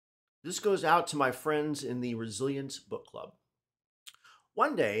This goes out to my friends in the Resilience Book Club.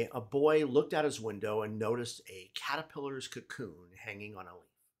 One day, a boy looked out his window and noticed a caterpillar's cocoon hanging on a leaf.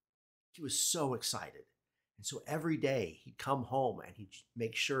 He was so excited. And so every day he'd come home and he'd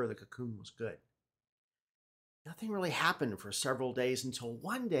make sure the cocoon was good. Nothing really happened for several days until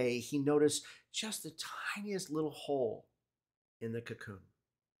one day he noticed just the tiniest little hole in the cocoon.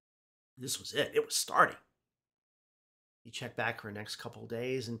 This was it, it was starting. He checked back for the next couple of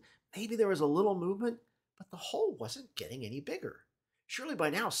days and maybe there was a little movement, but the hole wasn't getting any bigger. Surely by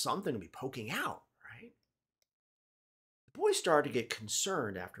now something would be poking out, right? The boy started to get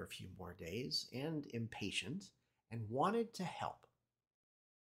concerned after a few more days and impatient and wanted to help.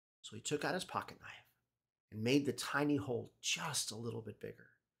 So he took out his pocket knife and made the tiny hole just a little bit bigger,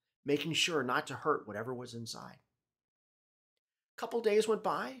 making sure not to hurt whatever was inside. A couple days went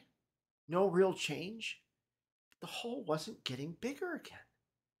by, no real change. The hole wasn't getting bigger again.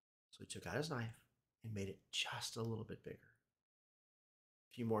 So he took out his knife and made it just a little bit bigger.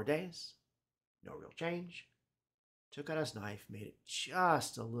 A few more days, no real change. Took out his knife, made it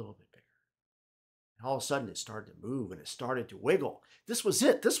just a little bit bigger. And all of a sudden it started to move and it started to wiggle. This was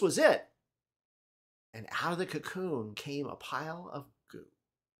it, this was it. And out of the cocoon came a pile of goo.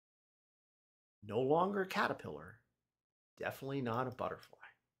 No longer a caterpillar, definitely not a butterfly.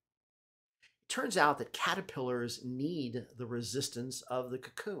 It turns out that caterpillars need the resistance of the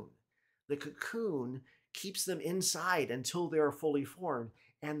cocoon. The cocoon keeps them inside until they are fully formed,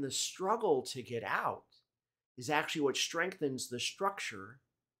 and the struggle to get out is actually what strengthens the structure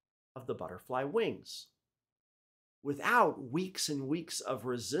of the butterfly wings. Without weeks and weeks of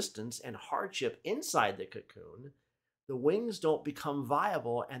resistance and hardship inside the cocoon, the wings don't become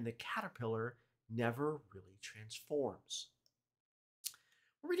viable and the caterpillar never really transforms.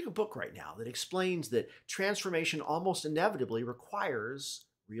 We're reading a book right now that explains that transformation almost inevitably requires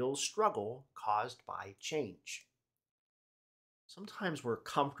real struggle caused by change. Sometimes we're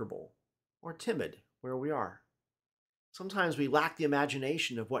comfortable or timid where we are. Sometimes we lack the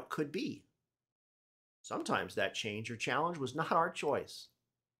imagination of what could be. Sometimes that change or challenge was not our choice.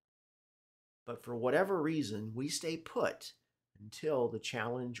 But for whatever reason, we stay put until the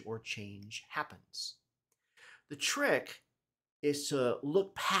challenge or change happens. The trick is to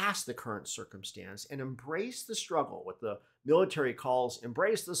look past the current circumstance and embrace the struggle, what the military calls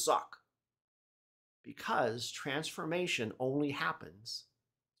embrace the suck. Because transformation only happens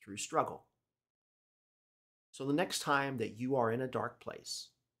through struggle. So the next time that you are in a dark place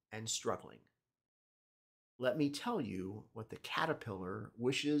and struggling, let me tell you what the caterpillar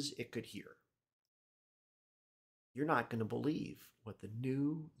wishes it could hear. You're not going to believe what the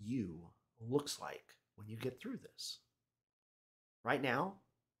new you looks like when you get through this. Right now,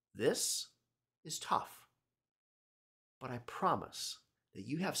 this is tough. But I promise that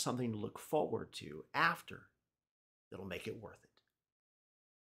you have something to look forward to after that'll make it worth it.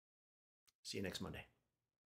 See you next Monday.